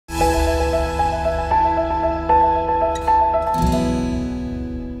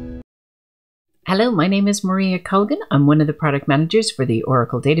Hello, my name is Maria Colgan. I'm one of the product managers for the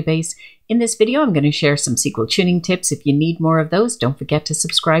Oracle database. In this video, I'm going to share some SQL tuning tips. If you need more of those, don't forget to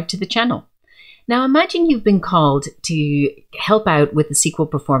subscribe to the channel. Now, imagine you've been called to help out with the SQL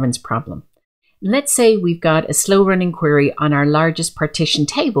performance problem. Let's say we've got a slow running query on our largest partition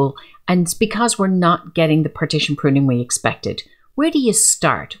table, and it's because we're not getting the partition pruning we expected. Where do you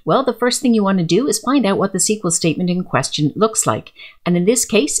start? Well, the first thing you want to do is find out what the SQL statement in question looks like. And in this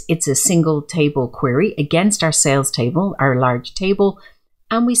case, it's a single table query against our sales table, our large table.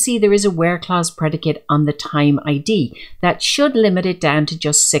 And we see there is a where clause predicate on the time ID that should limit it down to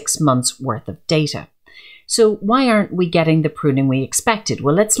just 6 months worth of data. So why aren't we getting the pruning we expected?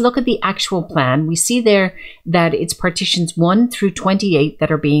 Well, let's look at the actual plan. We see there that it's partitions 1 through 28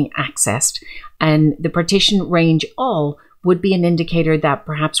 that are being accessed, and the partition range all would be an indicator that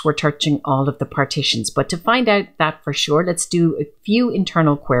perhaps we're touching all of the partitions. But to find out that for sure, let's do a few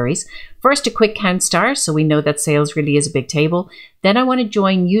internal queries. First, a quick count star, so we know that sales really is a big table. Then I want to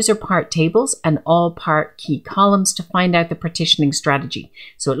join user part tables and all part key columns to find out the partitioning strategy.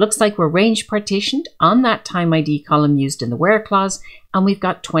 So it looks like we're range partitioned on that time ID column used in the where clause, and we've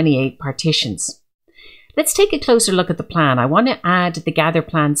got 28 partitions. Let's take a closer look at the plan. I want to add the gather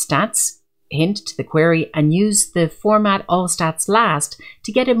plan stats hint to the query and use the format all stats last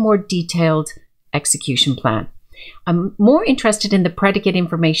to get a more detailed execution plan. I'm more interested in the predicate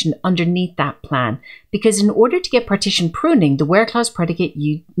information underneath that plan, because in order to get partition pruning, the where clause predicate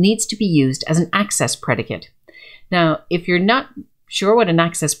needs to be used as an access predicate. Now, if you're not sure what an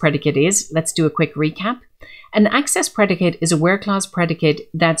access predicate is, let's do a quick recap. An access predicate is a where clause predicate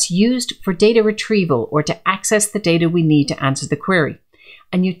that's used for data retrieval or to access the data we need to answer the query.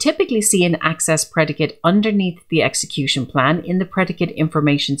 And you typically see an access predicate underneath the execution plan in the predicate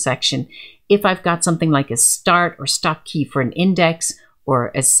information section if I've got something like a start or stop key for an index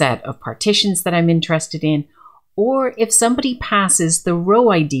or a set of partitions that I'm interested in, or if somebody passes the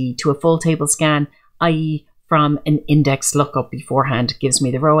row ID to a full table scan, i.e. from an index lookup beforehand, gives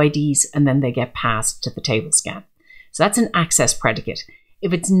me the row IDs and then they get passed to the table scan. So that's an access predicate.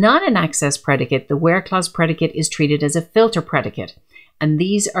 If it's not an access predicate, the where clause predicate is treated as a filter predicate. And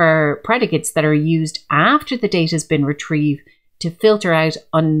these are predicates that are used after the data has been retrieved to filter out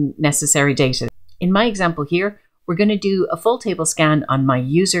unnecessary data. In my example here, we're going to do a full table scan on my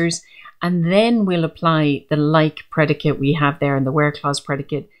users, and then we'll apply the like predicate we have there in the where clause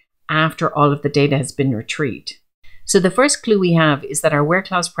predicate after all of the data has been retrieved. So the first clue we have is that our where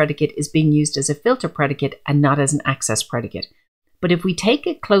clause predicate is being used as a filter predicate and not as an access predicate. But if we take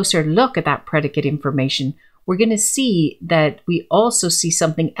a closer look at that predicate information, we're going to see that we also see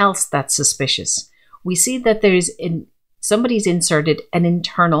something else that's suspicious. We see that somebody's inserted an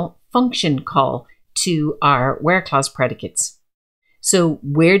internal function call to our where clause predicates. So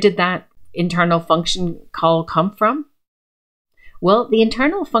where did that internal function call come from? Well, the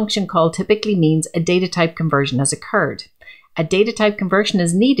internal function call typically means a data type conversion has occurred. A data type conversion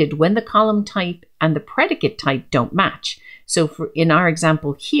is needed when the column type and the predicate type don't match. So in our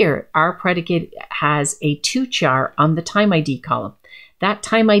example here, our predicate has a tochar on the time ID column. That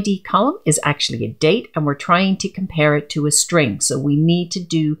time ID column is actually a date, and we're trying to compare it to a string. So we need to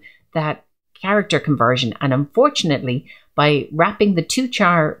do that character conversion. And unfortunately, by wrapping the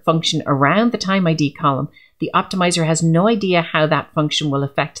tochar function around the time ID column, the optimizer has no idea how that function will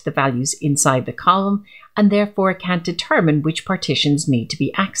affect the values inside the column, and therefore can't determine which partitions need to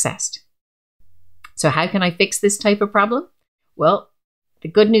be accessed. So how can I fix this type of problem? Well, the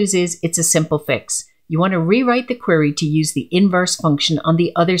good news is it's a simple fix. You want to rewrite the query to use the inverse function on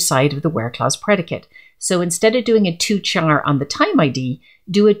the other side of the where clause predicate. So instead of doing a tochar on the time ID,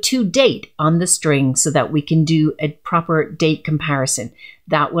 do a toDate on the string so that we can do a proper date comparison.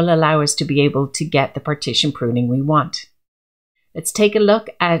 That will allow us to be able to get the partition pruning we want. Let's take a look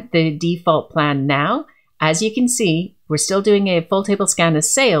at the default plan now. As you can see, we're still doing a full table scan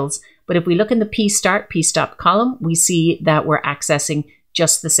as sales, but if we look in the pstart, pstop column, we see that we're accessing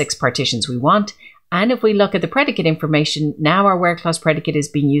just the 6 partitions we want. And if we look at the predicate information, now our where clause predicate is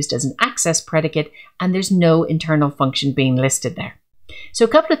being used as an access predicate, and there's no internal function being listed there. So a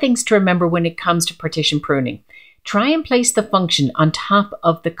couple of things to remember when it comes to partition pruning. Try and place the function on top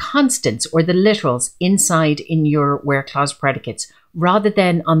of the constants or the literals inside in your where clause predicates, rather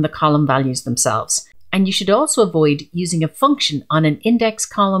than on the column values themselves. And you should also avoid using a function on an index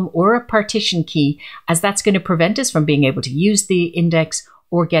column or a partition key, as that's going to prevent us from being able to use the index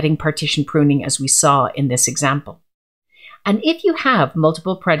or getting partition pruning as we saw in this example. And if you have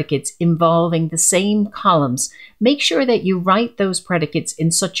multiple predicates involving the same columns, make sure that you write those predicates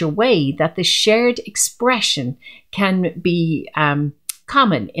in such a way that the shared expression can be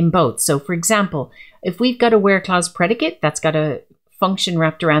common in both. So for example, if we've got a where clause predicate that's got a function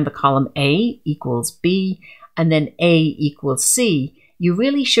wrapped around the column A equals B and then A equals C, you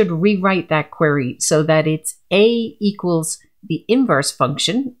really should rewrite that query so that it's A equals the inverse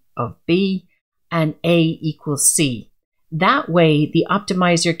function of B and A equals C. That way, the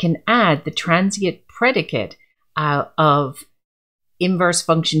optimizer can add the transient predicate of inverse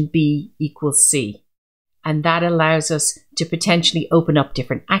function B equals C. And that allows us to potentially open up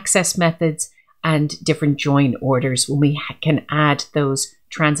different access methods and different join orders when we can add those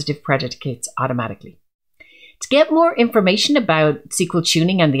transitive predicates automatically. To get more information about SQL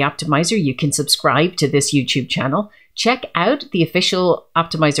tuning and the optimizer, you can subscribe to this YouTube channel. Check out the official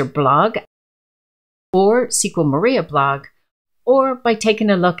optimizer blog or SQL Maria blog, or by taking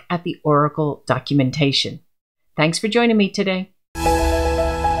a look at the Oracle documentation. Thanks for joining me today.